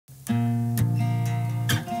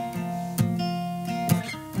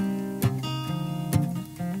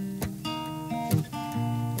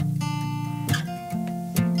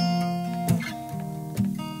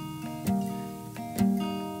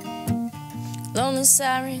Lonely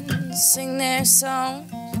sirens sing their song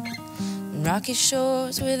on rocky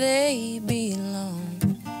shores where they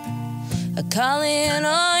belong, calling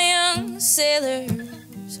all young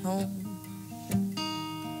sailors home.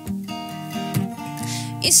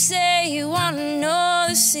 You say you want to know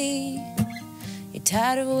the sea, you're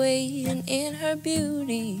tired of waiting in her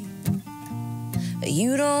beauty, but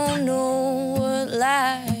you don't know what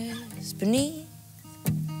lies beneath.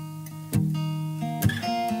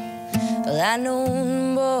 Well, I know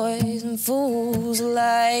boys and fools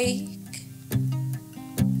alike,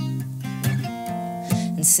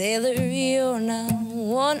 and sailor, you're not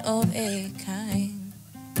one of a kind,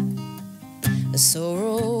 a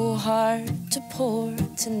sorrow hard to pour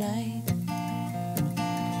tonight.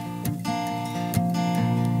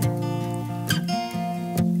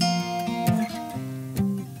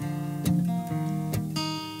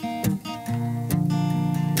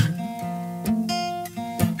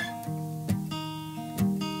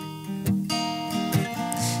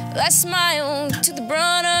 I smiled to the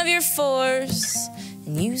brunt of your force,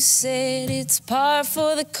 and you said it's par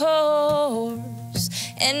for the course,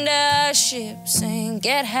 and our ship sank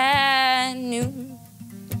at high noon.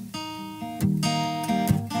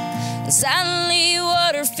 And silently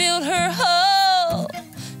water filled her hull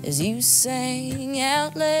as you sang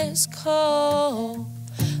out last call.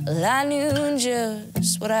 Well, I knew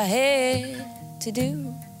just what I had to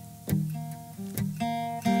do.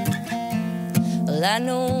 Well, I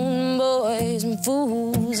know boys and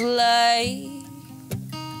fools alike,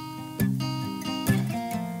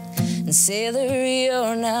 and sailor,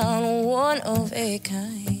 you're not one of a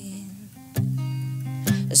kind,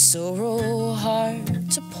 a sorrow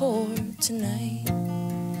hard to pour tonight.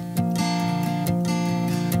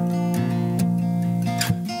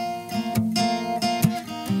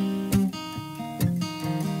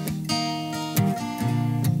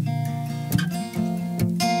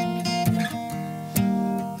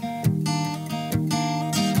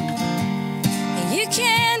 You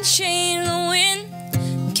can't chain the wind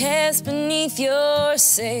cast beneath your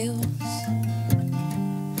sails.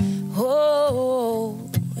 Oh,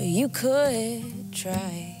 you could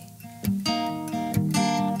try,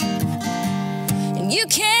 and you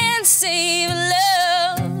can't save a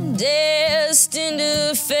love destined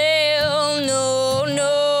to fail. No,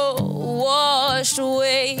 no, washed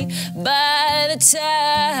away by the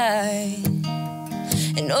tide.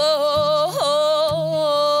 And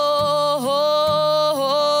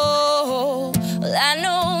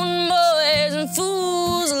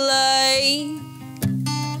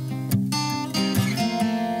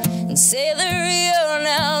and sailor, you're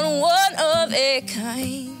not one of a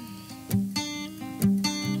kind,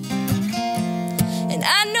 and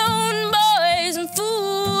I know boys and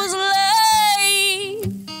fools alike,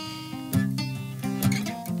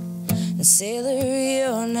 and sailor,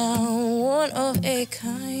 you're not one of a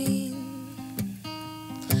kind,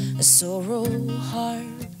 a sorrow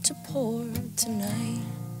hard to pour tonight.